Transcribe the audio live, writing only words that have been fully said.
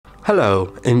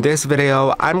Hello, in this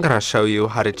video I'm gonna show you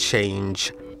how to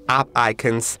change app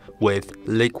icons with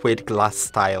liquid glass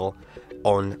style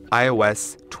on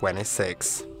iOS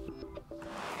 26.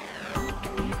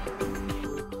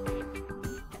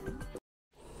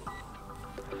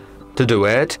 To do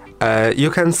it, you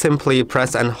can simply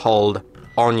press and hold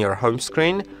on your home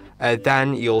screen,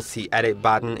 then you'll see edit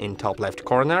button in top left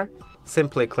corner.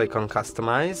 Simply click on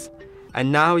customize, and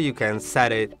now you can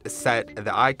set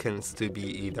the icons to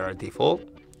be either default,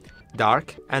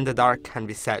 dark, and the dark can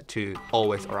be set to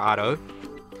always or auto,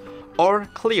 or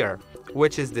clear,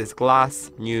 which is this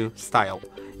glass new style.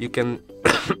 You can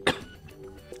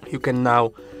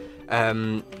now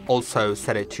also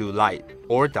set it to light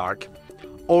or dark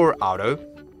or auto,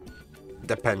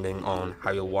 depending on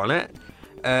how you want it.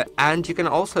 And you can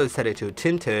also set it to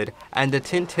tinted, and the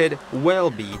tinted will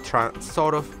be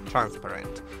sort of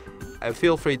transparent.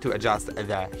 Feel free to adjust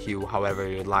the hue however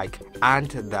you like, and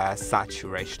the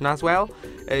saturation as well.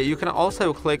 You can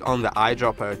also click on the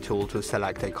eyedropper tool to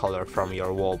select a color from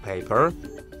your wallpaper,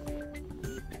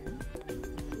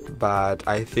 but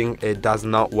I think it does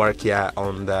not work yet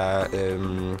on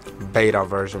the beta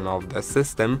version of the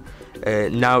system.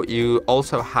 Now you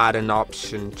also had an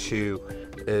option to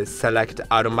select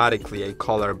automatically a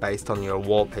color based on your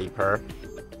wallpaper,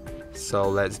 so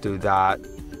let's do that.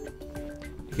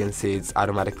 You can see it's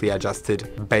automatically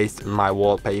adjusted based on my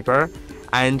wallpaper,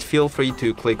 and feel free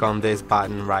to click on this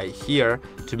button right here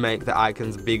to make the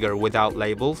icons bigger without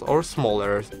labels or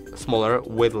smaller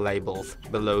with labels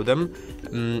below them.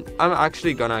 I'm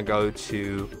actually gonna go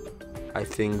to, I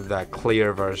think, the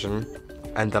clear version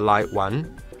and the light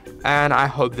one, and I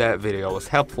hope that video was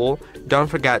helpful. Don't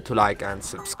forget to like and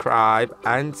subscribe,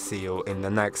 and see you in the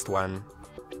next one.